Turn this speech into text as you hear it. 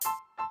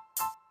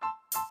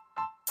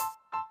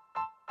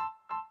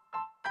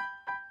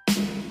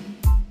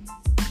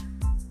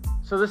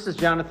So this is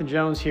Jonathan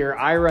Jones here.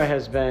 Ira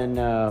has been,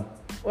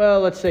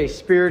 let's say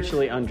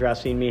spiritually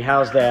undressing me.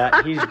 How's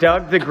that? He's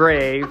dug the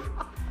grave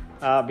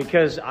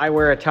because I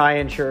wear a tie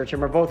in church,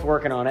 and we're both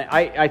working on it.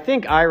 I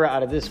think Ira,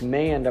 out of this,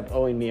 may end up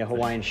owing me a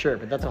Hawaiian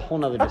shirt, but that's a whole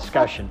nother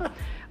discussion.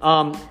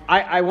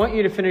 I want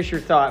you to finish your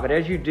thought, but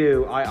as you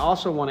do, I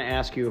also want to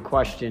ask you a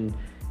question,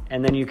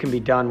 and then you can be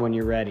done when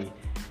you're ready.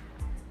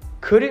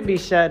 Could it be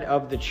said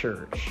of the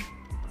church,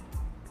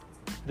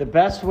 the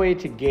best way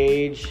to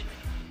gauge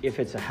if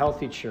it's a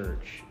healthy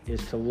church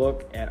is to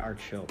look at our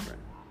children?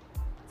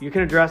 You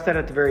can address that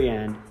at the very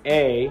end.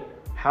 A,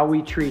 how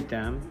we treat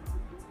them,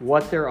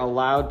 what they're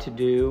allowed to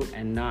do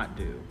and not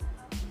do,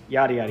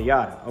 yada, yada,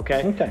 yada.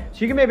 Okay? Okay. So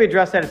you can maybe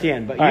address that at the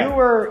end. But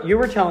you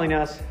were telling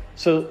us.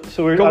 I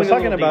was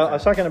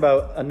talking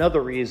about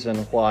another reason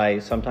why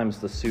sometimes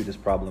the suit is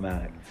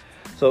problematic.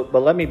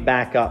 But let me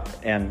back up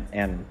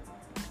and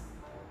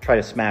try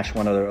to smash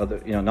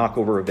knock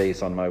over a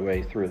vase on my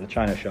way through the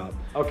china shop.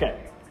 Okay.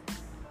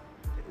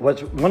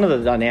 What's one of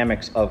the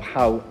dynamics of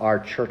how our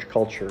church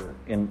culture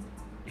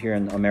here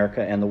in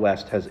America and the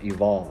West has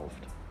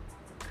evolved,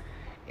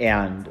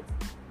 and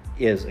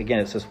it's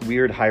this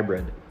weird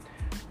hybrid.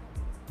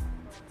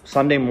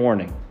 Sunday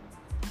morning,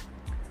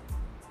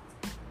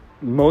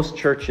 most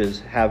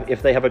churches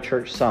if they have a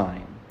church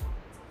sign,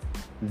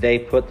 they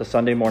put the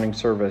Sunday morning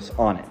service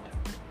on it.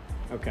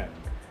 Okay.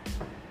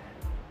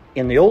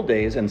 In the old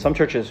days, and some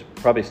churches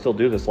probably still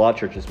do this, a lot of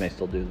churches may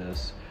still do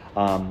this,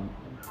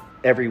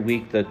 every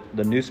week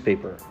the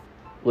newspaper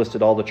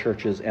listed all the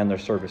churches and their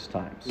service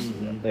times.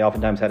 Mm-hmm. They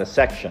oftentimes had a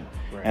section.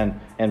 Right.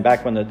 And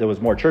back when there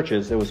was more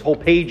churches, there was whole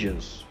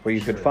pages where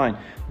you could find,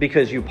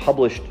 because you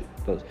published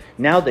those.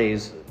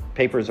 Nowadays,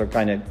 papers are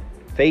kind of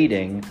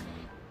fading,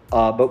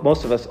 but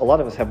a lot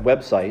of us have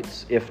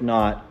websites, if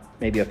not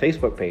maybe a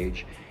Facebook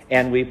page,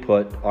 and we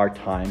put our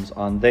times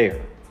on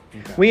there.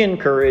 Okay. We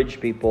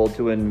encourage people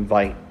to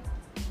invite.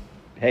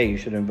 Hey, you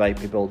should invite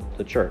people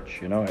to church.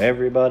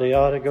 Everybody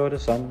ought to go to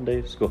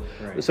Sunday school.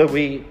 Right. So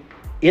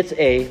it's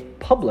a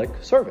public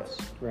service.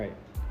 Right.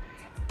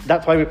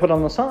 That's why we put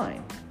on the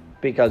sign,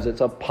 because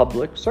it's a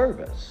public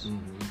service.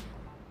 Mm-hmm.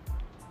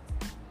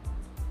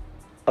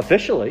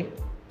 Officially,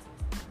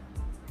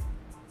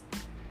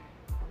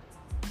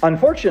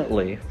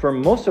 unfortunately, for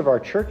most of our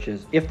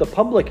churches, if the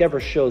public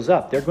ever shows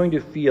up, they're going to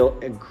feel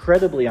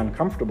incredibly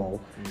uncomfortable.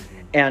 Mm-hmm.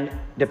 And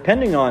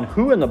depending on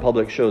who in the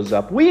public shows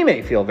up, we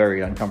may feel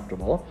very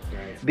uncomfortable.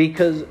 Right.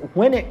 Because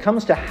when it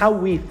comes to how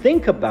we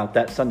think about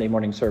that Sunday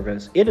morning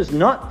service, it is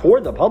not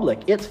for the public,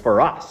 it's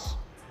for us.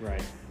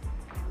 Right.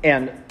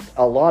 And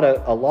a lot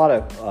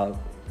of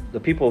the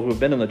people who've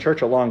been in the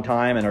church a long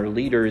time and are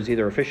leaders,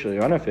 either officially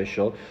or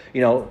unofficial,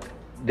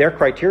 their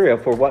criteria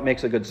for what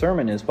makes a good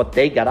sermon is what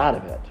they got out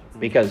of it,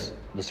 because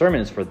the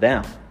sermon is for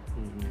them.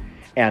 Mm-hmm.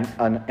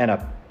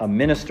 And a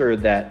minister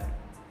that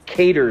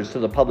caters to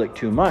the public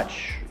too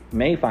much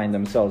may find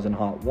themselves in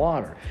hot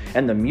water.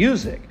 And the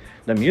music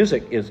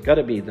is got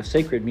to be the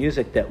sacred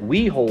music that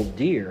we hold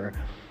dear,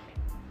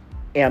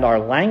 and our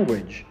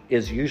language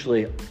is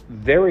usually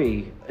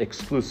very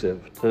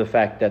exclusive to the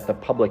fact that the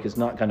public is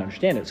not going to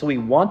understand it. So we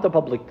want the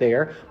public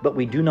there, but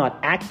we do not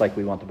act like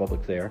we want the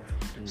public there.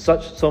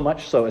 So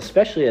much so,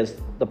 especially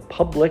as the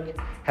public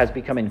has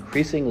become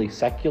increasingly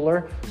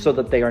secular, so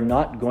that they are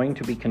not going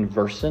to be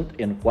conversant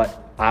in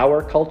what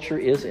our culture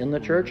is in the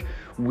church.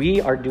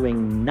 We are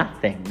doing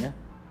nothing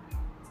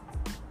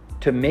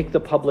to make the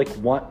public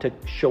want to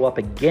show up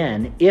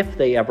again if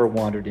they ever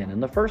wandered in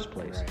the first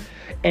place. Right.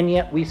 And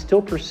yet we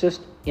still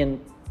persist in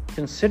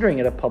considering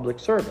it a public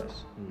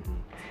service. Mm-hmm.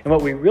 And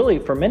what we really,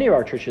 for many of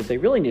our churches, they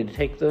really need to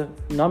take the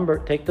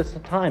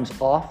times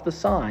off the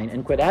sign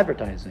and quit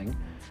advertising,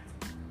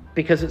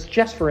 because it's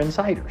just for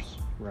insiders.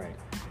 Right.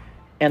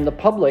 And the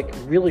public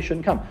really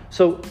shouldn't come.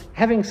 So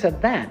having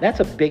said that, that's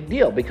a big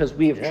deal, because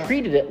we have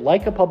treated it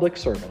like a public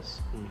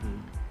service,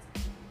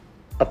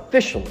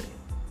 officially,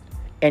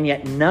 and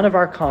yet none of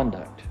our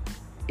conduct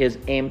is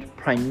aimed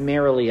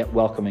primarily at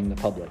welcoming the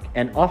public,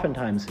 and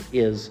oftentimes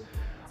is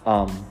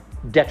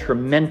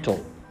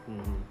detrimental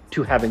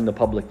to having the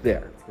public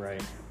there.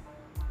 Right.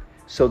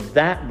 So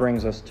that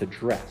brings us to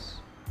dress.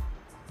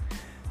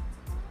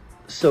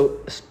 So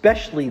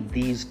especially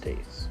these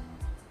days,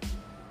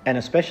 and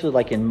especially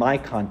like in my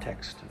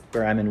context,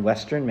 where I'm in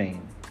Western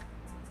Maine,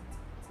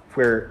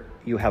 where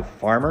you have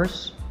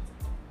farmers,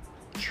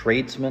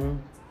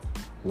 tradesmen,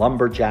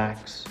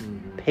 lumberjacks,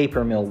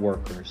 paper mill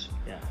workers.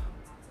 Yeah.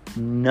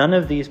 None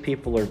of these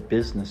people are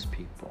business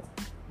people.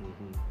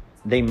 Mm-hmm.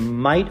 They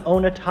might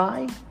own a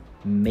tie,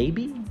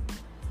 maybe,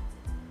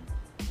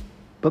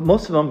 but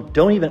most of them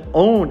don't even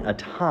own a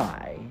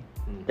tie.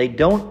 Mm-hmm. They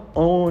don't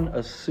own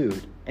a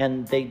suit,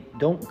 and they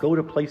don't go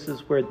to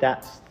places where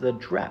that's the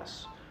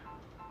dress.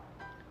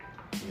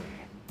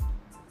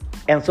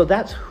 And so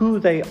that's who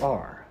they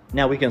are.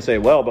 Now we can say,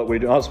 well, but we're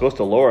not supposed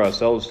to lower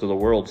ourselves to the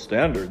world's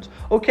standards.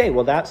 Okay,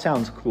 well that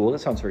sounds cool. That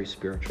sounds very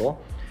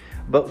spiritual.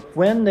 But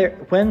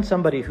when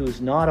somebody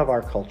who's not of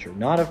our culture,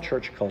 not of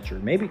church culture,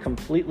 maybe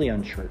completely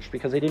unchurched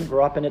because they didn't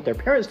grow up in it, their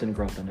parents didn't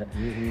grow up in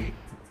it,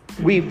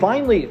 we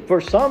finally,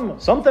 for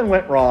something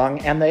went wrong,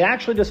 and they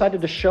actually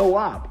decided to show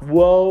up.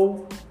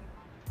 Whoa.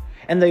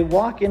 And they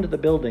walk into the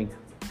building.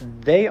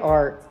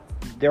 They're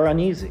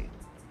uneasy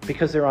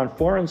because they're on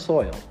foreign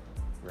soil.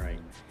 Right.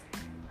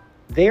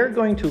 They're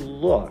going to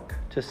look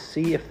to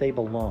see if they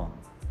belong.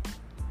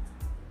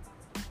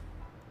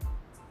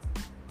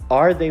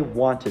 Are they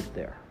wanted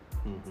there?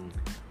 Mm-hmm.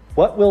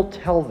 What will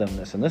tell them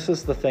this? And this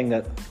is the thing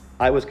that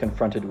I was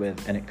confronted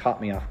with, and it caught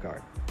me off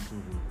guard.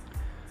 Mm-hmm.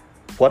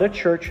 What a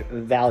church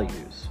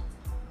values,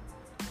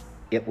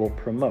 it will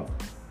promote.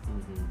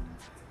 Mm-hmm.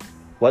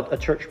 What a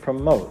church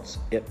promotes,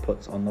 it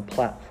puts on the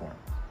platform.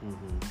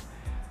 Mm-hmm.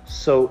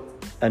 So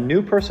a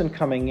new person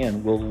coming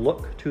in will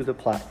look to the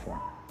platform.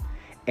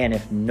 And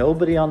if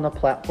nobody on the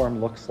platform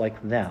looks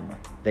like them,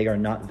 they are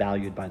not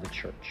valued by the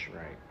church.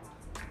 Right.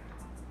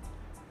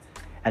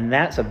 And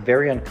that's a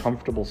very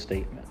uncomfortable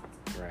statement.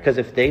 Because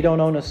if they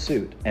don't own a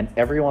suit and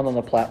everyone on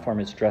the platform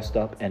is dressed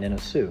up and in a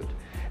suit,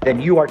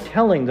 then you are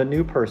telling the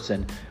new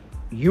person,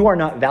 you are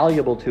not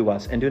valuable to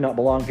us and do not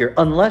belong here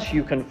unless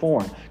you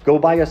conform. Go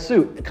buy a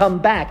suit, come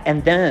back,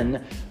 and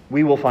then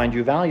we will find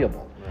you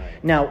valuable.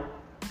 Right. Now,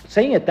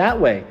 saying it that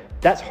way,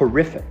 that's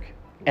horrific.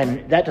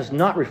 And that does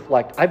not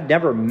reflect, I've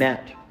never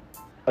met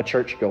a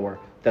churchgoer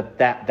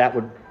that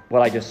would,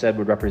 what I just said,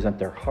 would represent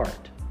their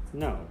heart.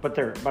 No, but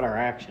our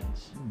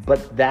actions.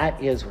 But that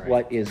is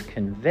what is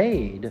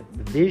conveyed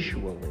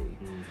visually,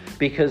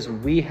 because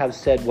we have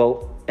said,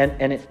 well,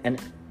 and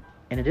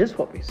it is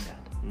what we said.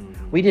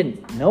 Mm-hmm. We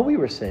didn't know we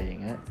were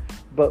saying it,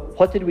 but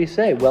what did we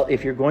say? Well,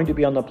 if you're going to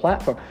be on the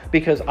platform,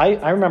 because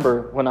I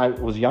remember when I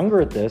was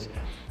younger at this,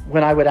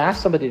 when I would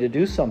ask somebody to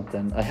do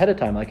something ahead of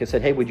time, like I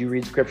said, hey, would you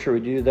read scripture?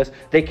 Would you do this?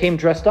 They came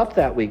dressed up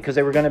that week because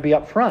they were going to be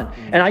up front.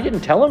 Mm-hmm. And I didn't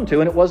tell them to,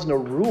 and it wasn't a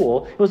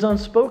rule. It was an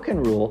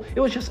unspoken rule. It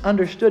was just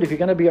understood. If you're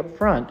going to be up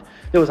front,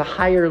 there was a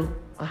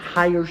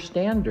higher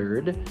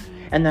standard,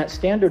 and that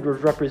standard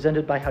was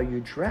represented by how you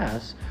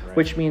dress,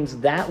 which means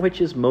that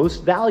which is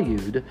most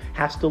valued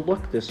has to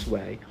look this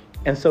way.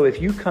 And so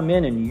if you come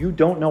in and you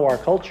don't know our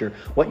culture,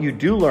 what you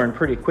do learn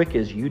pretty quick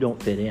is you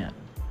don't fit in.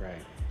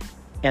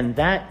 And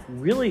that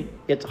really,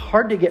 it's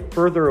hard to get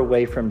further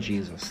away from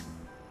Jesus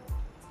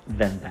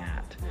than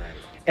that. Right.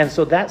 And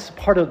so that's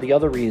part of the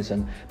other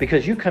reason,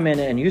 because you come in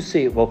and you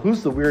see, well,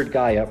 who's the weird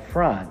guy up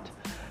front?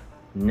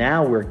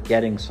 Now we're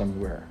getting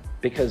somewhere.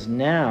 Because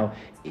now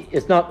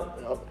it's not,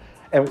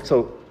 and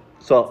so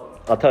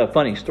I'll tell a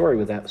funny story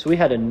with that. So we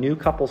had a new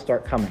couple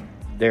start coming.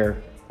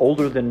 They're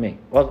older than me.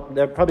 Well,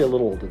 they're probably a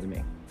little older than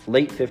me.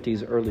 Late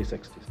 50s, early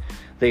 60s.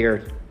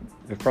 They're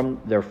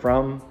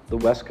from the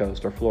West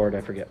Coast or Florida,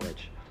 I forget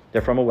which.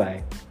 They're from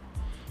away.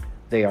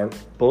 They are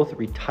both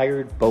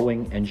retired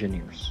Boeing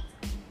engineers.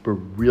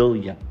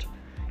 Brilliant.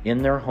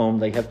 In their home,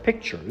 they have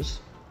pictures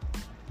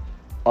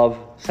of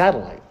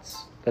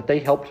satellites that they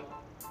helped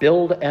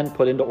build and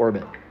put into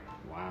orbit.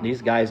 Wow.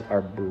 These guys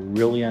are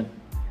brilliant,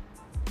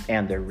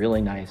 and they're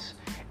really nice,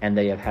 and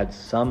they have had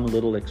some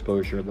little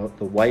exposure.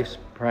 The wife's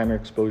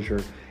primary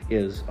exposure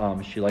is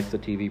she likes the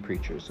TV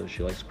preachers, so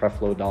she likes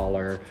Creflo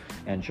Dollar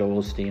and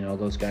Joel Osteen, all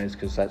those guys,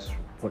 because that's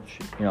what she,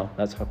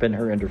 that's been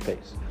her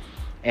interface.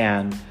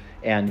 And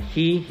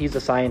he's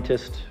a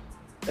scientist,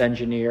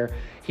 engineer.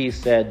 He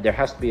said there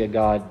has to be a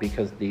God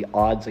because the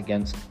odds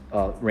against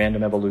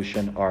random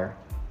evolution are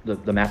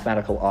the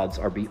mathematical odds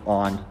are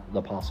beyond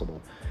the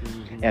possible.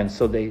 Mm-hmm. And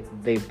so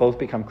they both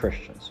become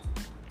Christians.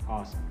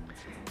 Awesome.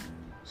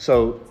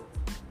 So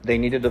they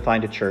needed to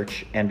find a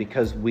church, and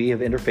because we have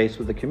interfaced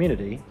with the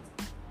community,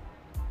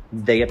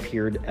 they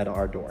appeared at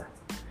our door.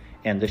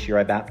 And this year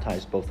I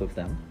baptized both of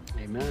them.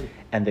 Amen.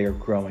 And they are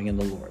growing in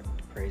the Lord.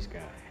 Praise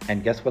God.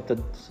 And guess what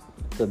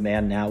the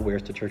man now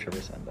wears to church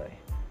every Sunday?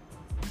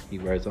 He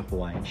wears a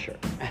Hawaiian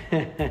shirt.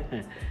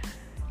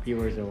 He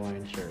wears a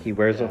Hawaiian shirt. He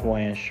wears a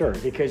Hawaiian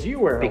shirt. Because you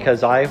wear a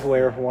Because I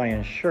wear a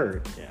Hawaiian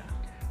shirt. Yeah.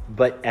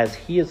 But as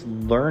he is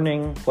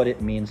learning what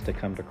it means to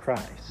come to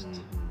Christ,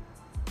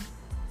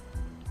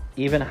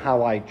 even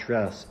how I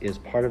dress is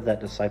part of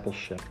that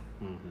discipleship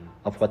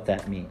of what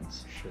that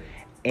means. Sure.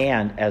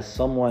 And as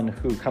someone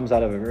who comes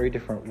out of a very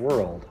different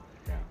world,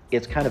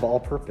 it's kind of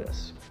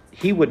all-purpose.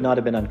 He would not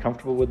have been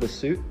uncomfortable with the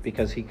suit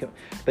because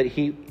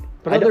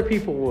but other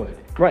people would.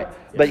 Right.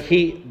 Yeah. But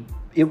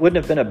it wouldn't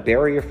have been a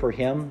barrier for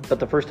him. But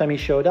the first time he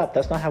showed up,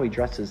 that's not how he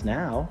dresses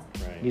now.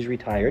 Right. He's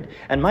retired.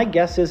 And my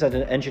guess is, as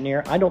an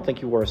engineer, I don't think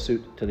he wore a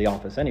suit to the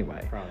office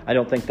anyway. Probably. I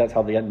don't think that's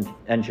how the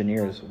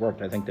engineers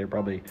worked. I think they're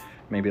probably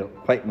maybe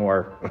quite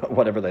more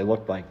whatever they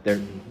look like.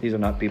 These are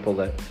not people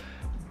that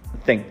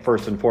think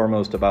first and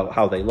foremost about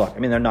how they look. I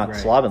mean, they're not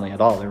slovenly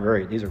at all.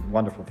 These are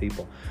wonderful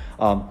people.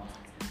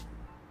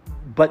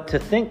 But to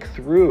think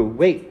through,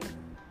 wait,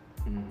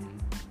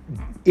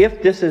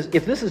 if this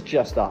is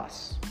just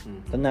us,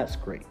 then that's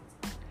great.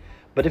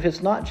 But if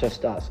it's not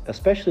just us,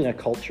 especially in a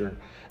culture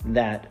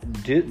that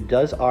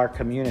does our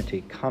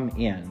community come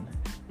in,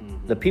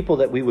 the people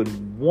that we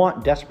would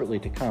want desperately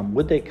to come,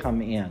 would they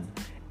come in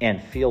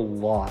and feel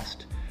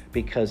lost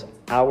because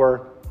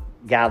our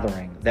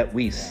gathering that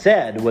we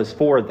said was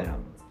for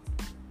them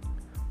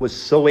was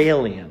so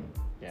alien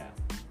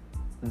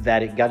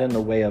that it got in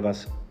the way of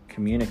us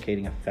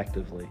communicating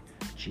effectively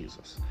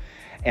Jesus.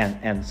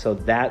 And so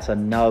that's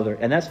another,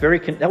 and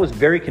that was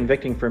very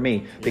convicting for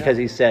me, because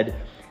he said,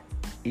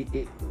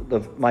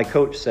 my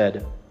coach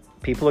said,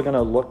 people are going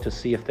to look to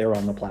see if they're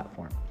on the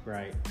platform.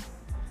 Right.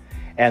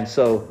 And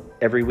so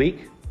every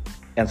week,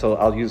 and so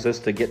I'll use this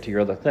to get to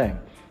your other thing.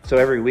 So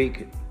every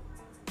week,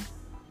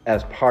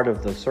 as part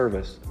of the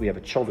service, we have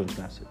a children's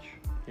message.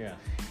 Yeah.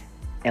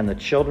 And the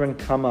children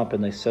come up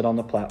and they sit on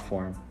the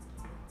platform,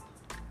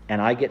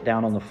 and I get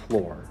down on the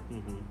floor,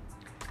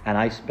 and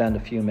I spend a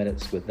few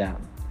minutes with them.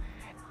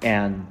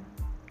 And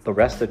the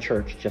rest of the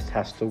church just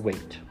has to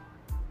wait,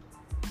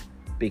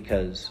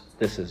 because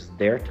this is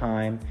their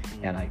time,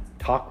 and I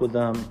talk with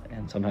them,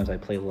 and sometimes I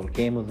play a little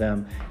game with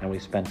them, and we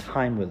spend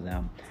time with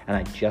them, and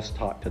I just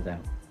talk to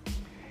them.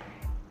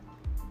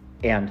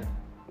 And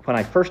when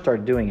I first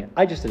started doing it,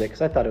 I just did it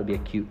because I thought it would be a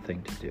cute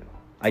thing to do.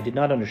 I did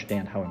not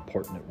understand how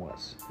important it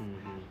was.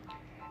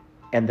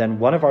 And then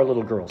one of our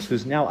little girls,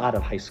 who's now out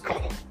of high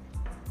school,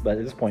 but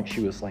at this point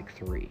she was like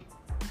 3,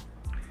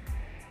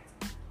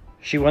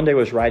 she one day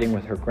was riding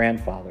with her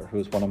grandfather, who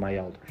was one of my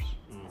elders.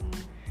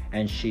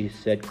 And she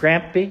said,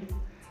 "Grampy,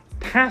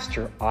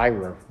 Pastor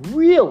Ira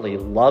really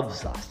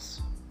loves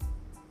us."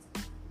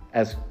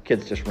 As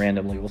kids just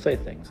randomly will say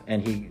things.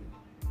 And he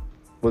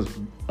was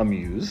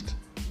amused.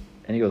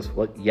 And he goes,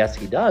 "Well, yes,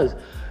 he does.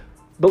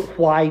 But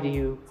why do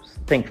you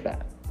think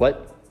that?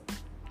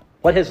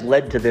 What has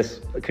led to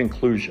this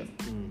conclusion?"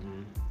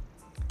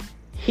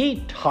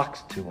 He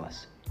talks to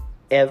us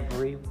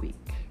every week.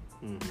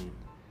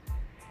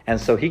 And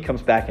so he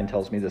comes back and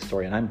tells me this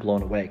story, and I'm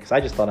blown away, because I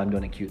just thought I'm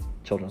doing a cute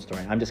children's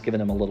story. I'm just giving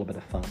him a little bit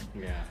of fun.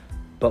 Yeah.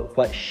 But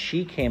what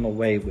she came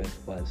away with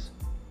was,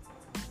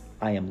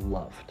 I am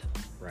loved.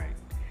 Right.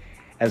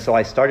 And so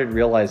I started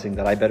realizing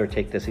that I better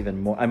take this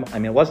even more. I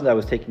mean, it wasn't that I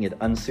was taking it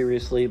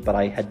unseriously, but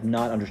I had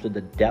not understood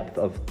the depth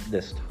of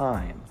this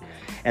time.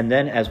 And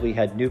then as we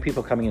had new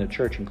people coming into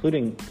church,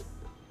 including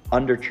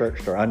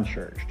underchurched or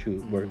unchurched,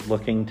 who were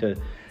looking to,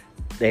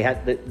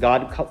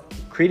 God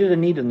created a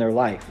need in their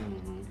life.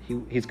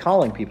 He's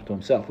calling people to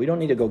himself. We don't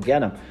need to go get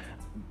them.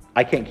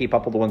 I can't keep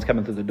up with the ones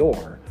coming through the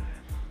door.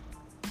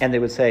 And they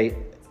would say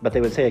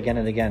again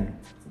and again,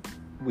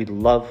 "We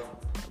love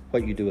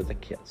what you do with the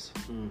kids."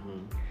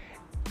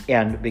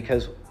 And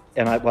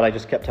what I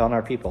just kept telling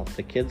our people,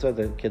 the kids are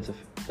the kids of,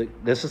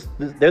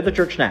 they're the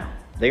church now.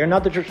 They are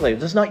not the church later.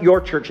 This is not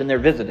your church and they're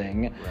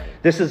visiting. Right.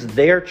 This is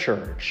their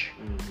church.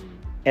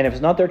 And if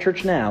it's not their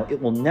church now, it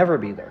will never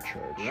be their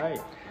church. Right.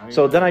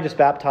 So then I just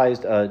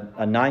baptized a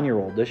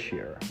 9-year-old this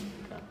year.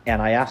 And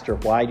I asked her,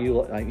 why do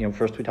you,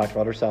 first we talked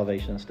about her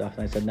salvation and stuff.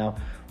 And I said, now,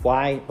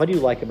 what do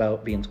you like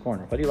about Bean's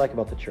Corner? What do you like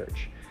about the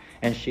church?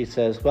 And she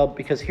says, well,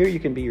 because here you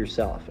can be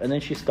yourself. And then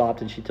she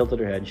stopped and she tilted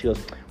her head and she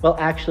goes, well,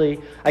 actually,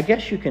 I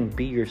guess you can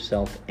be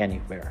yourself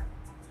anywhere.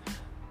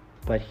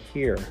 But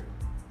here,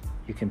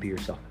 you can be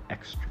yourself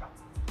extra.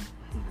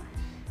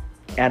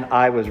 And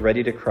I was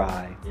ready to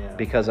cry,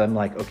 because I'm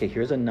like, okay,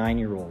 here's a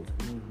 9-year-old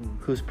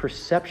whose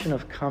perception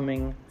of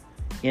coming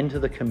into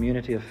the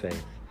community of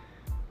faith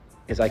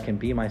is I can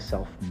be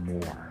myself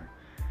more.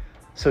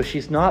 So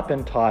she's not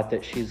been taught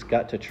that she's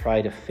got to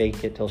try to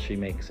fake it till she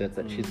makes it,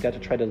 that she's got to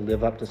try to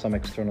live up to some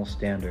external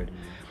standard.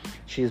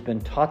 She's been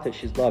taught that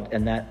she's loved,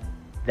 and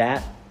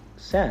that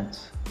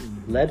sense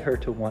led her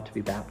to want to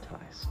be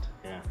baptized.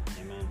 Yeah.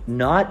 Amen.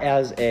 Not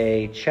as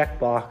a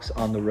checkbox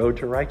on the road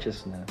to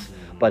righteousness,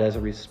 but as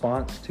a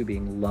response to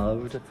being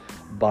loved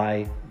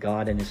by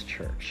God and his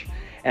church.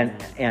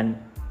 And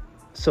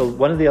so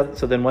one of the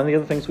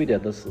other things we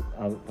did,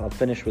 I'll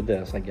finish with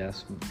this, I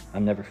guess.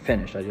 I'm never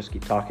finished, I just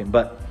keep talking.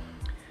 But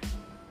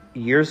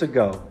years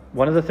ago,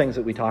 one of the things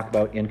that we talk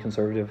about in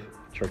conservative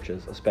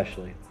churches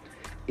especially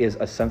is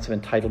a sense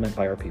of entitlement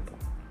by our people.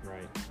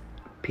 Right.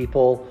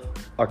 People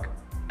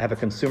have a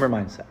consumer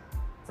mindset.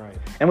 Right.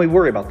 And we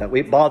worry about that.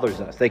 It bothers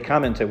us. They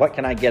come and say, what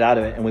can I get out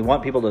of it? And we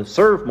want people to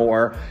serve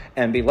more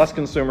and be less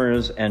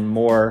consumers and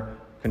more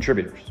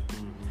contributors.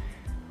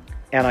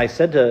 And I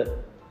said to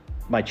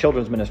my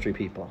children's ministry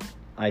people,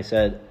 I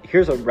said,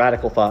 here's a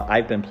radical thought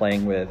I've been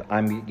playing with.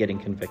 I'm getting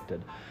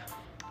convicted.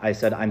 I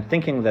said, I'm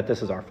thinking that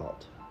this is our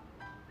fault.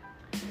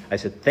 I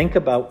said, think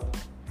about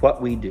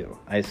what we do.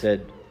 I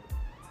said,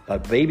 a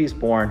baby's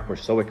born, we're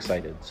so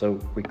excited. So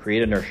we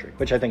create a nursery,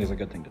 which I think is a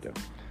good thing to do.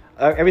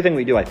 Everything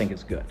we do, I think,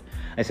 is good.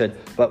 I said,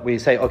 but we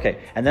say, okay,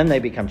 and then they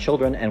become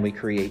children, and we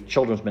create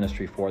children's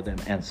ministry for them,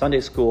 and Sunday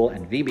school,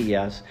 and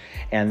VBS,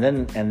 and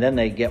then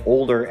they get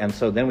older, and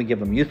so then we give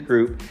them youth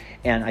group.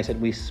 And I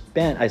said,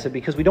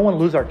 because we don't want to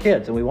lose our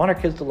kids, and we want our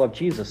kids to love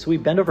Jesus, so we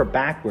bend over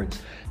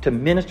backwards to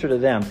minister to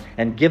them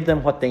and give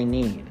them what they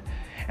need.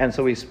 And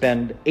so we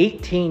spend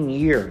 18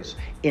 years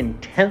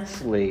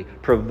intensely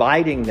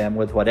providing them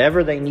with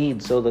whatever they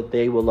need so that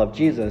they will love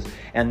Jesus.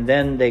 And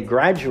then they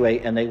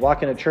graduate and they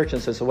walk into church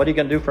and say, so what are you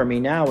going to do for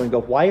me now? And we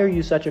go, why are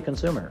you such a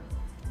consumer?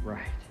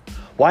 Right.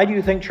 Why do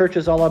you think church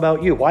is all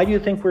about you? Why do you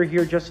think we're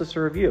here just to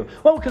serve you?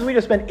 Well, because we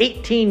just spent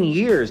 18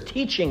 years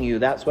teaching you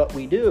that's what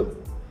we do.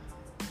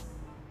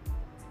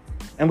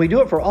 And we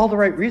do it for all the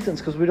right reasons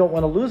because we don't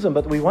want to lose them,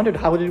 but we wondered,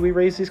 how did we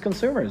raise these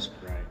consumers?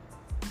 Right.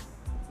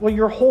 Well,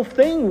 your whole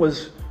thing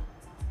was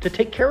to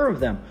take care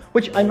of them,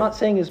 which I'm not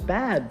saying is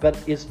bad, but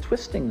is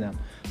twisting them.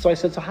 So I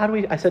said, so how do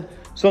we,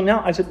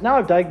 now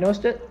I've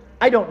diagnosed it.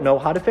 I don't know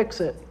how to fix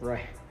it.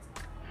 Right.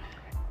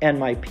 And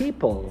my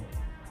people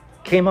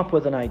came up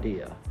with an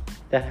idea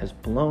that has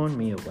blown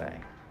me away.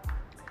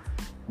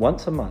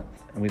 Once a month,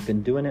 and we've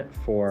been doing it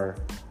for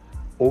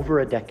over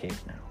a decade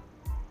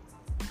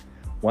now.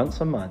 Once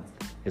a month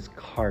is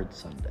Card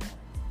Sunday.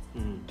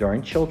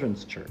 During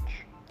Children's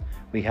Church,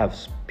 we have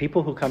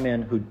people who come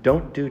in who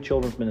don't do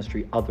children's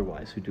ministry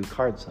otherwise, who do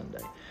Card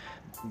Sunday.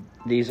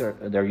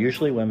 They're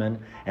usually women,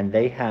 and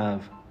they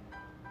have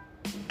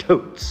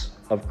totes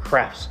of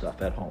craft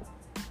stuff at home.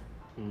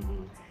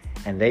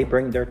 And they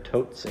bring their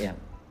totes in,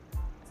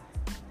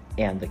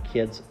 and the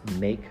kids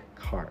make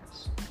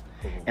cards.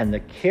 And the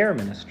care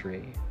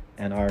ministry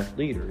and our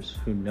leaders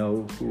who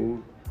know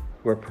who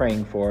we're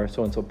praying for,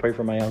 so-and-so, pray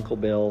for my Uncle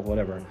Bill,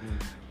 whatever,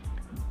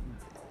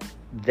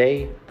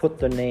 they put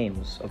the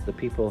names of the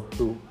people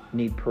who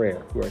need prayer,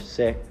 who are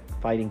sick,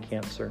 fighting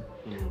cancer.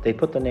 They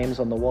put the names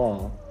on the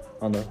wall,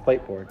 on the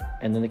whiteboard,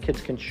 and then the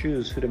kids can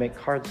choose who to make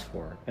cards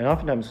for. And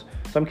oftentimes,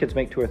 some kids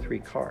make 2 or 3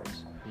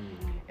 cards.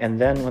 And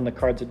then when the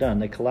cards are done,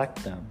 they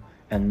collect them,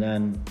 and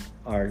then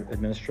our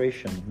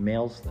administration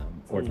mails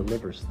them or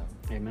delivers them.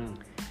 Amen.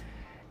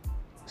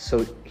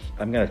 So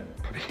I'm going to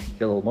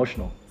get a little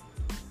emotional.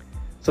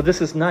 So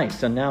this is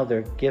nice, and now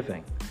they're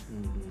giving.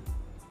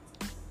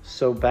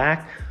 So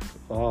back,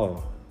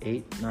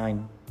 8,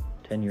 9,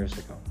 10 years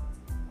ago,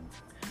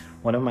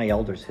 one of my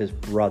elders, his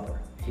brother,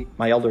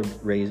 my elder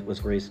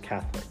was raised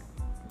Catholic,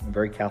 a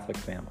very Catholic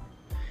family.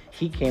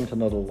 He came to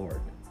know the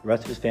Lord. The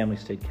rest of his family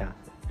stayed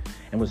Catholic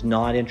and was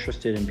not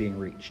interested in being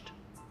reached.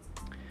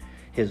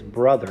 His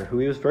brother, who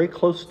he was very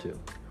close to,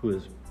 who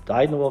has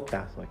died in the will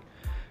Catholic,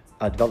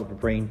 developed a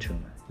brain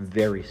tumor,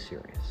 very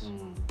serious.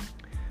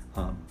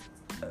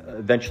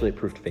 Eventually it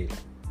proved fatal.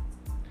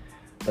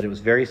 But it was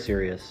very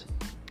serious,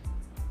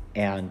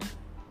 and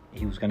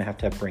he was going to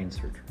have brain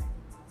surgery.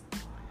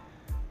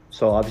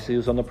 So obviously he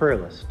was on the prayer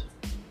list.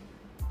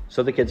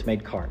 So the kids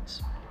made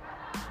cards.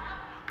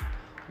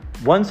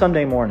 One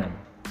Sunday morning,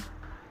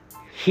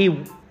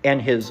 he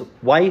and his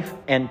wife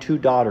and 2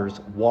 daughters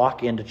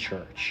walk into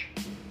church.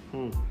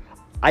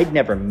 I'd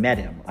never met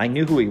him. I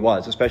knew who he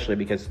was, especially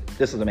because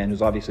this is a man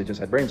who's obviously just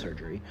had brain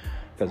surgery,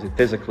 because he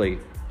physically...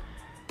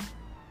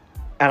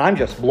 And I'm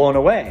just blown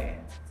away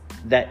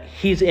that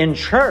he's in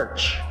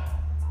church,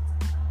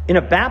 in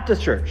a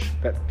Baptist church.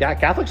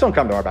 Catholics don't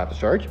come to our Baptist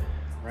church.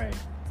 Right.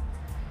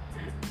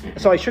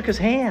 So I shook his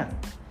hand,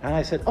 and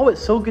I said,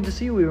 it's so good to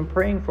see you. We've been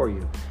praying for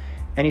you.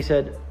 And he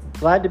said,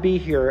 glad to be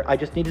here. I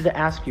just needed to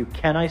ask you,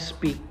 can I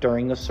speak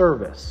during the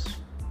service?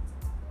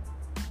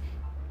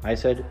 I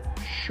said,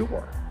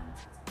 sure.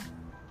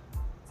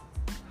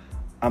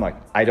 I'm like,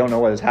 I don't know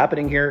what is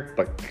happening here,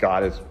 but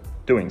God is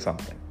doing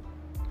something.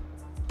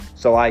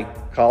 So I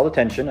called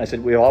attention. I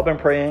said, we've all been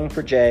praying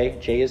for Jay.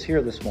 Jay is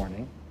here this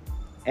morning,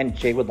 and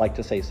Jay would like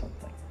to say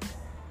something.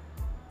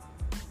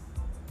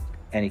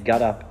 And he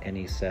got up and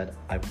he said,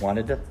 I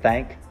wanted to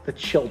thank the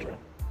children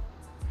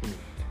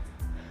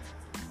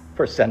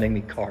for sending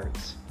me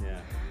cards. Yeah.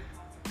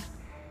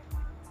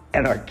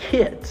 And our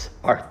kids,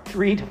 our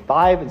 3 to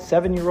 5 and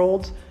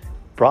 7-year-olds,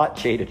 brought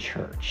Jay to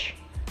church.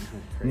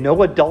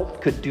 No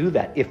adult could do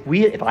that.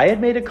 If I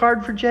had made a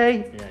card for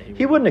Jay,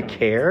 he wouldn't have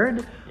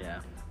cared. Yeah.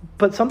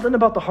 But something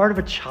about the heart of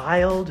a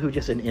child who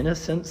just in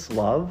innocence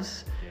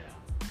loves.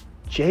 Yeah.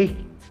 Jay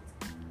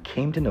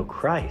came to know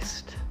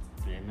Christ.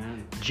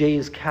 Amen.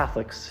 Jay's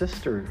Catholic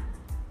sister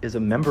is a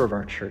member of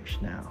our church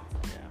now.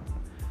 Yeah.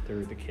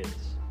 Through the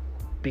kids.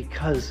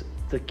 Because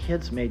the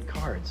kids made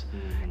cards.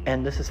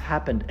 And this has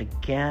happened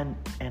again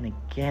and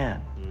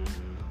again.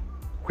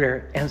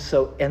 And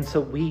so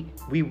we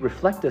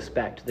reflect this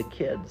back to the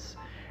kids.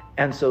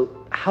 And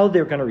so how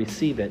they're going to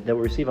receive it, they'll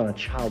receive on a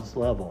child's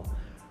level.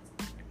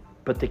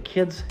 But the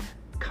kids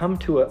come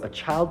to a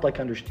childlike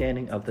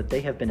understanding of that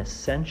they have been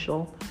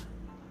essential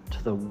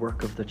to the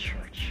work of the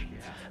church. Yeah.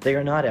 They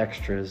are not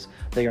extras.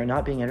 They are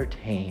not being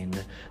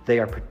entertained. They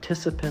are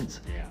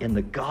participants in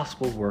the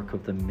gospel work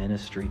of the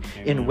ministry.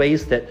 Amen. In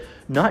ways that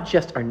not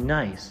just are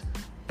nice,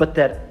 but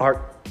that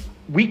are...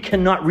 We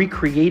cannot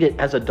recreate it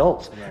as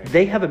adults. Right.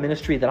 They have a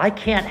ministry that I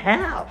can't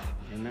have.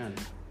 Amen.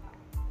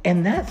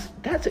 And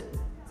that's it.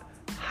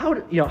 How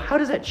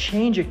does that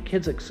change a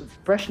kid's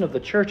expression of the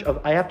church? Of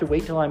I have to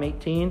wait till I'm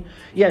 18,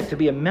 to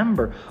be a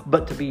member,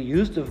 but to be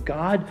used of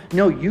God.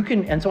 No, you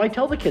can. And so I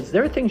tell the kids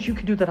there are things you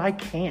can do that I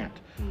can't.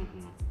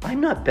 I'm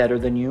not better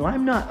than you.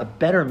 I'm not a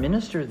better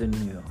minister than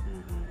you.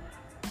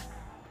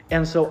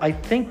 And so I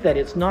think that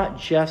it's not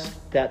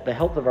just that the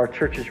health of our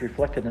church is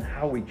reflected in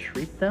how we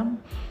treat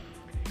them.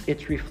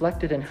 It's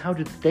reflected in how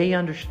do they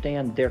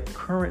understand their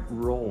current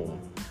role.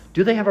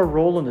 Do they have a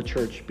role in the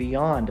church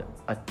beyond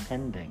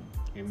attending?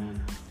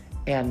 Amen.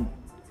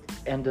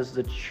 And does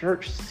the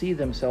church see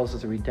themselves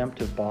as a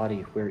redemptive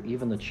body where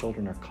even the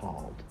children are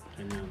called?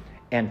 Amen.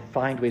 and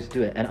find ways to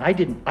do it. And I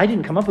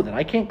didn't come up with it.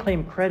 I can't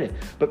claim credit.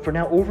 But for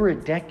now over a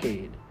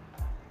decade,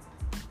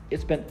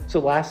 it's been, so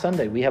last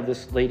Sunday, we have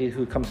this lady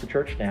who comes to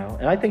church now,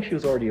 and I think she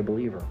was already a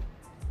believer.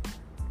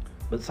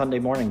 But Sunday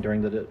morning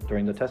during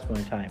the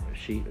testimony time,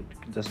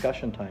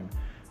 discussion time,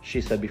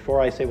 she said, before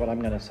I say what I'm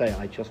going to say,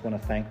 I just want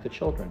to thank the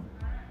children.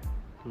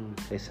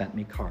 They sent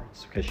me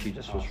cards because she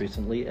just was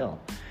recently ill.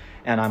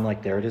 And I'm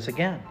like, there it is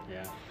again.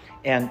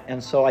 Yeah.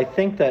 And so I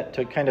think that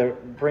to kind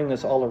of bring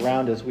this all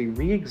around as we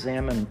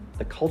re-examine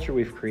the culture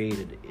we've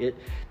created,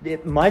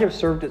 it might have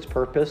served its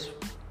purpose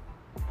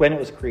when it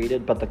was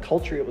created, but the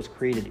culture it was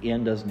created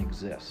in doesn't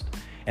exist.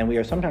 And we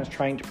are sometimes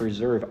trying to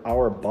preserve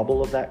our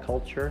bubble of that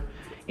culture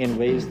in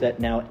ways that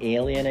now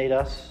alienate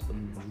us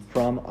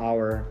from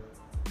our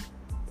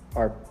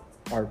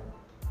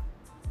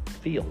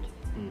field,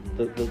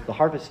 the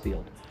harvest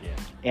field.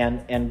 Yeah.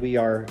 And we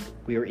are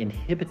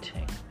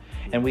inhibiting.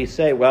 And we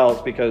say, well,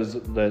 it's because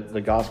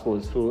the gospel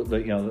is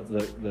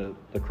the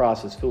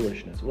cross is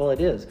foolishness. Well, it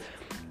is.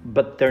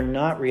 But they're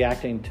not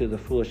reacting to the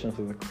foolishness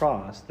of the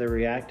cross. They're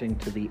reacting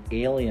to the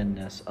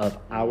alienness of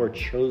our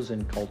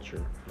chosen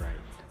culture. Right.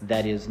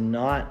 That is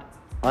not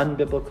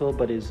unbiblical,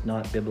 but is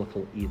not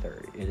biblical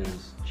either. It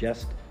is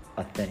just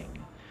a thing.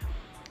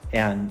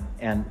 And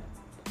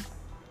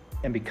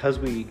because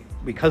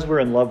we're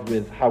in love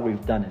with how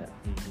we've done it,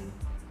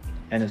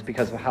 and it's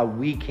because of how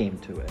we came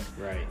to it,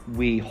 right,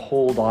 we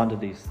hold on to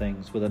these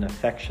things with an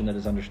affection that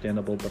is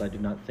understandable, but I do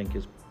not think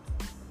is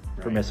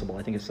permissible.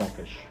 I think it's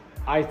selfish.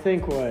 I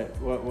think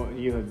what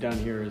you have done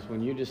here is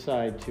when you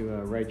decide to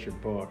write your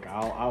book,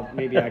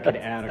 maybe I could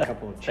add a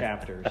couple of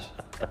chapters.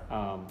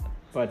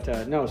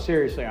 But no,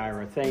 seriously,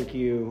 Ira, thank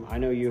you. I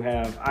know you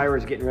have.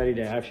 Ira's getting ready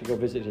to actually go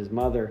visit his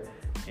mother,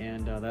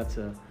 and that's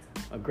a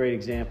great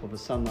example of a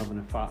son loving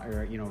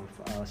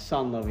a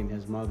son loving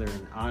his mother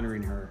and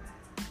honoring her.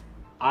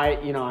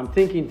 I'm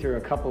thinking through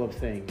a couple of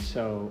things.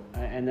 So,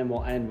 and then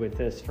we'll end with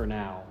this for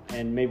now,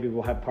 and maybe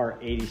we'll have part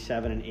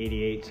 87 and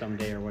 88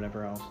 someday or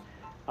whatever else.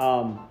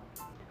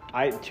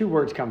 Two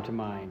words come to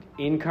mind: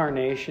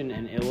 incarnation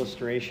and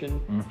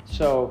illustration.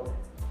 So.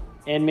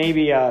 And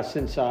maybe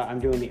since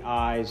I'm doing the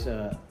eyes,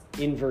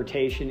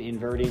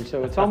 inverting.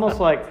 So it's almost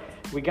like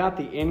we got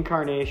the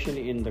incarnation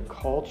in the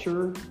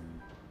culture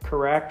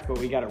correct, but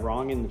we got it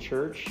wrong in the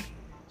church.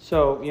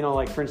 So,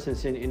 like for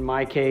instance, in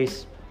my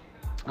case,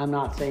 I'm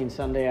not saying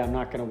Sunday I'm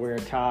not going to wear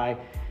a tie.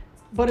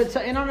 But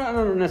and I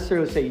don't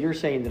necessarily say you're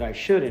saying that I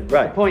shouldn't.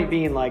 But the point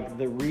being, like,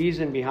 the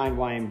reason behind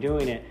why I'm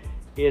doing it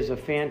is a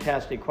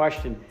fantastic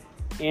question.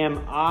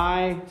 Am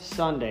I,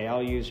 Sunday,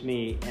 I'll use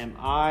me, am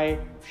I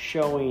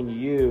showing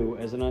you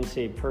as an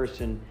unsaved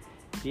person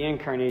the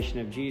incarnation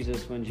of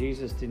Jesus when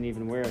Jesus didn't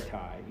even wear a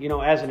tie?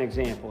 As an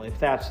example, if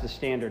that's the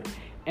standard.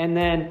 And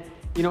then,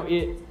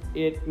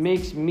 it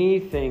makes me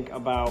think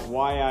about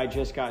why I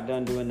just got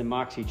done doing the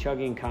Moxie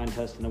chugging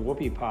contest and the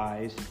whoopie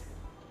pies.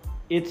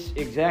 It's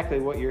exactly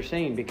what you're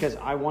saying, because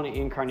I want to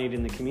incarnate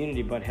in the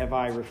community, but have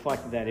I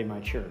reflected that in my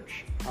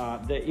church?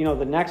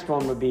 The next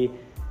one would be,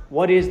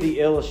 what is the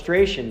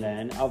illustration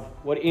then of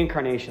what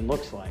incarnation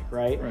looks like,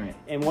 right?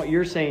 And what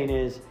you're saying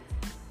is,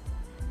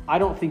 I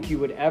don't think you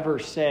would ever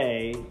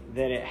say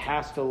that it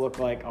has to look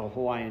like a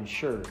Hawaiian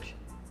shirt,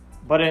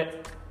 but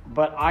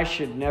I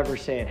should never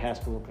say it has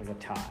to look like a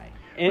tie.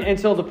 And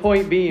so the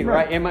point being,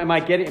 right? Am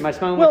I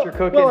smelling what you're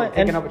cooking and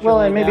picking up what you're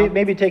laying down?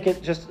 Maybe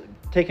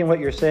taking what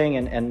you're saying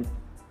and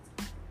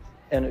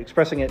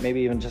expressing it maybe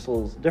even just a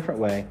little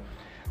different way.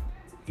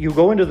 You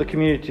go into the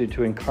community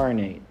to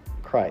incarnate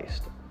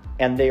Christ.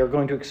 And they are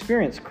going to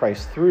experience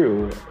Christ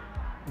through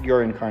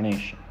your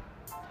incarnation.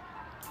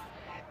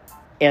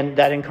 And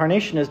that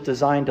incarnation is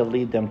designed to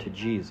lead them to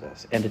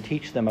Jesus and to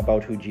teach them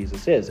about who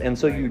Jesus is. And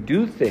so you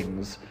do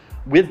things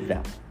with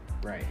them.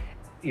 Right.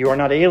 You are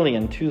not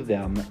alien to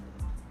them,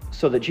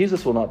 so that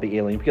Jesus will not be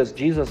alien, because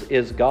Jesus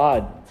is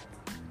God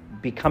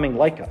becoming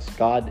like us.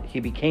 God, he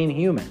became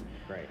human.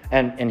 Right.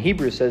 And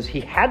Hebrews says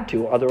he had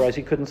to, otherwise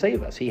he couldn't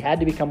save us. He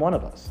had to become one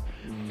of us.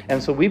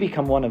 And so we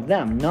become one of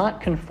them,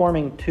 not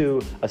conforming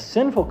to a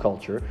sinful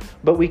culture,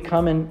 but we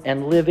come in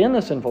and live in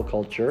the sinful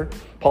culture.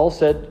 Paul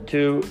said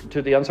to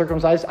the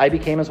uncircumcised, I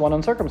became as one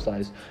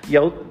uncircumcised,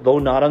 though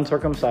not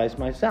uncircumcised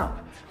myself.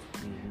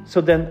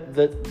 So then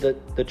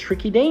the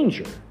tricky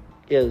danger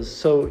is,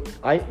 so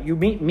you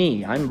meet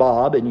me, I'm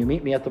Bob, and you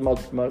meet me at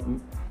the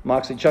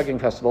Moxie Chugging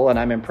Festival, and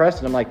I'm impressed,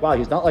 and I'm like, wow,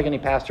 he's not like any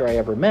pastor I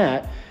ever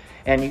met.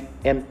 And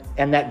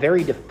that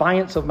very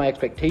defiance of my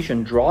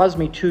expectation draws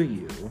me to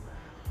you,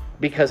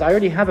 because I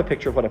already have a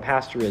picture of what a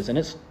pastor is, and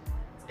it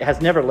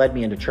has never led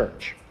me into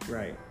church.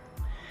 Right.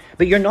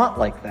 But you're not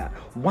like that.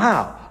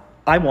 Wow,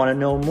 I want to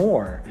know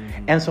more.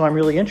 And so I'm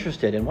really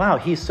interested. And wow,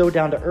 he's so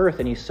down to earth,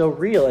 and he's so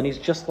real, and he's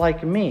just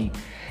like me.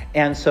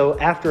 And so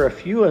after a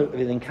few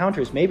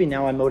encounters, maybe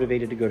now I'm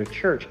motivated to go to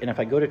church. And if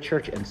I go to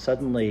church and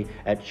suddenly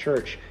at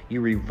church you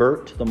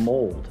revert to the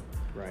mold,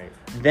 right,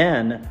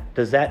 then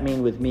does that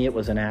mean with me it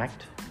was an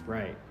act?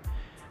 Right.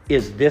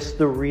 Is this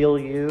the real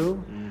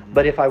you?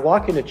 But if I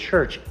walk into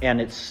church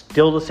and it's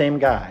still the same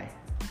guy,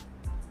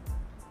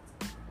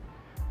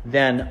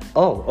 then,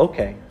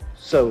 okay.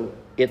 So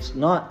it's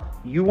not,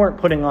 you weren't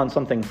putting on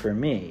something for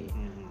me.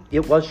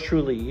 It was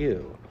truly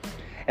you.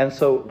 And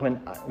so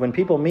when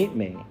people meet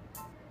me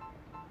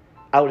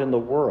out in the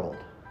world,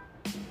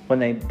 when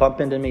they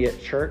bump into me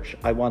at church,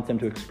 I want them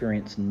to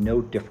experience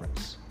no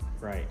difference.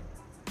 Right.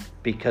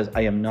 Because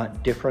I am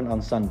not different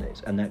on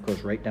Sundays, and that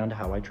goes right down to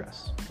how I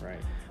dress. Right.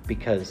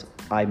 Because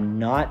I'm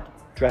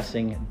not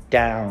dressing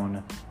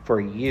down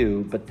for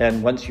you, but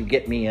then once you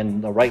get me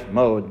in the right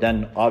mode,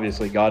 then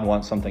obviously God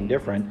wants something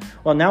different.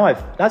 Well, now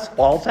that's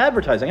false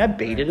advertising. I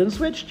baited and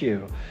switched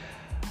you.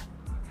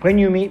 When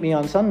you meet me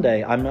on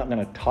Sunday, I'm not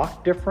going to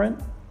talk different.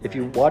 If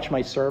you watch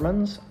my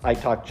sermons, I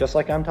talk just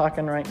like I'm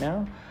talking right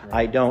now. Right.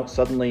 I don't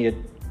suddenly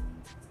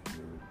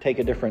take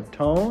a different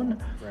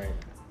tone.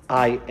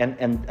 Right.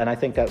 And I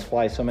think that's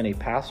why so many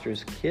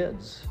pastors'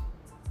 kids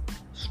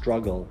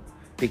struggle,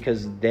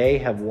 because they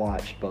have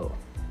watched both.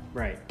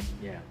 Right.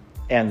 Yeah.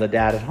 And the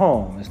dad at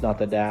home is not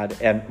the dad.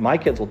 And my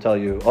kids will tell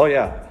you, oh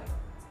yeah,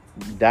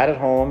 dad at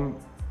home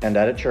and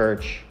dad at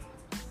church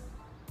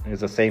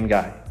is the same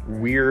guy.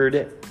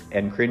 Weird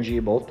and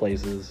cringy both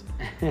places,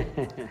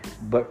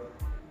 but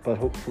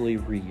hopefully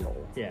real.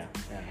 Yeah.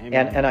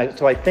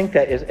 So I think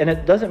that is, and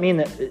it doesn't mean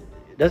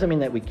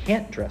that we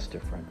can't dress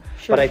different.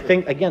 Sure, but I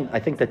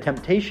think the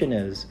temptation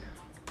is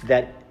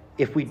that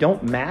if we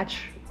don't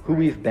match who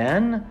we've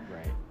been,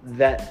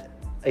 that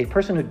a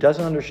person who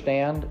doesn't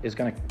understand is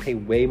going to pay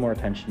way more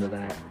attention to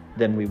that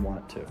than we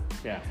want to.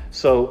 Yeah.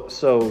 So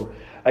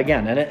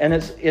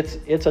again,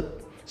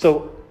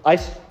 so I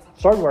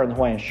started wearing the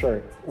Hawaiian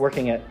shirt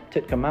working at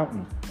Titka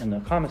Mountain in the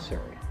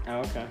commissary. Oh,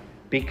 okay.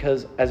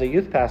 Because as a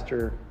youth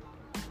pastor,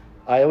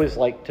 I always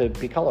like to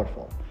be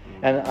colorful.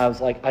 And I was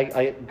like,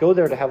 I go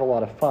there to have a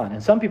lot of fun.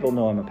 And some people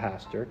know I'm a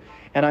pastor.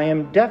 And I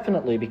am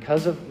definitely,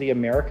 because of the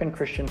American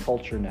Christian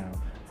culture now,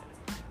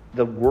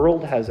 the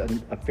world has a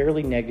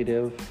fairly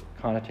negative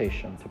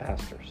connotation to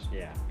pastors.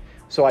 Yeah.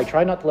 So I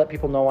try not to let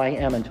people know I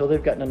am until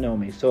they've gotten to know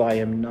me. So I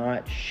am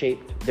not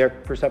shaped, their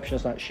perception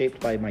is not shaped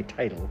by my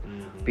title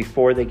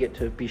before they get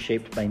to be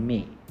shaped by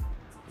me.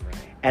 Right.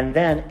 And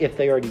then if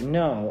they already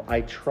know,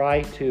 I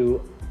try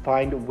to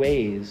find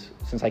ways,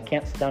 since I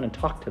can't sit down and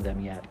talk to them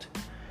yet,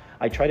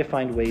 I try to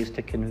find ways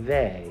to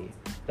convey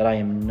that I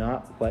am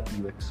not what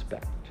you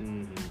expect.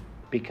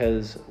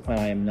 Because when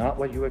I am not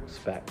what you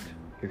expect,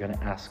 you're going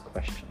to ask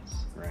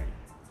questions. Right.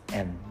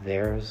 And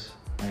there's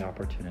my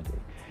opportunity.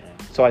 Yeah.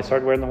 So I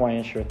started wearing the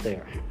Hawaiian shirt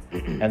there.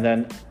 And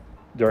then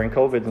during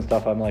COVID and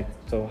stuff, I'm like,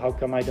 so how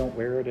come I don't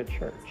wear it at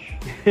church?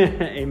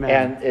 Amen.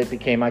 And it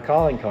became my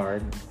calling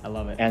card. I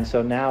love it. And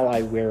so now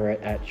I wear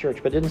it at church,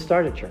 but it didn't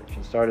start at church.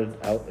 It started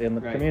out in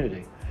the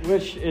community.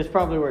 Which is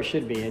probably where it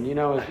should be. And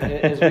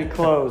as we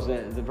close,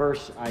 the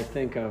verse I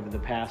think of, the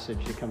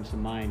passage that comes to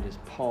mind is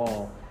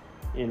Paul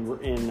in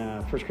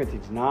 1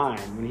 Corinthians 9,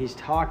 when he's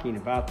talking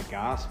about the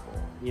gospel,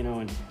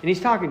 and he's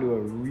talking to a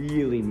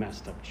really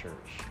messed up church.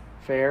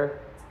 Fair?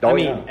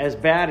 As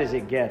bad as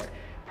it gets.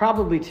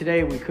 Probably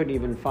today we couldn't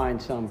even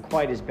find some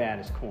quite as bad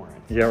as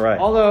Corinth. Yeah, right.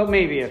 Although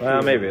maybe a few.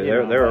 Well, maybe.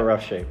 They're a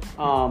rough shape.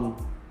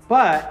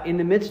 But in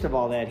the midst of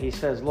all that, he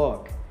says,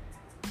 look,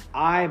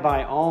 I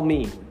by all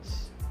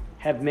means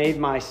have made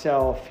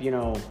myself, if you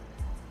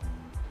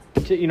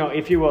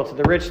will, to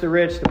the rich,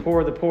 the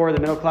poor, the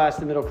middle class,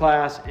 the middle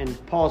class.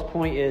 And Paul's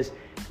point is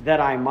that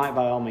I might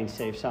by all means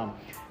save some.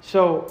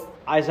 So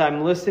as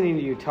I'm listening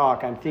to you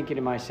talk, I'm thinking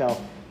to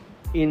myself,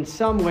 in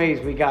some ways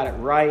we got it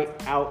right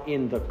out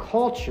in the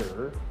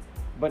culture,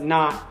 but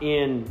not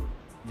in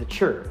the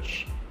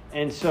church.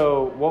 And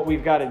so what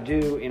we've got to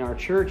do in our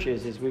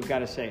churches is we've got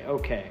to say,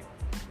 okay,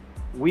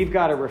 we've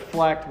got to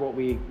reflect what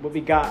we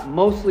got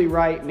mostly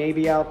right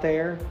maybe out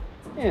there.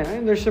 Yeah,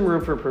 and there's some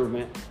room for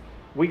improvement.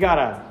 We got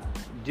to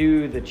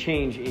do the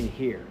change in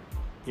here,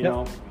 you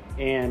know?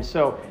 And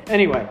so,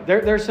 anyway,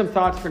 there's some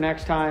thoughts for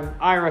next time.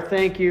 Ira,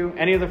 thank you.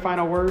 Any other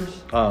final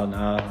words? Oh,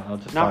 no. I'll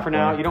just not for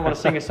now. You don't want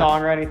to sing a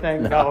song or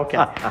anything? No, okay.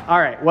 All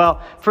right.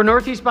 Well, for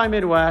Northeast by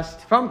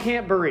Midwest, from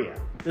Camp Berea,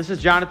 this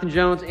is Jonathan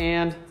Jones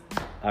and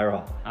Ira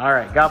Hall. All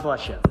right. God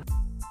bless you.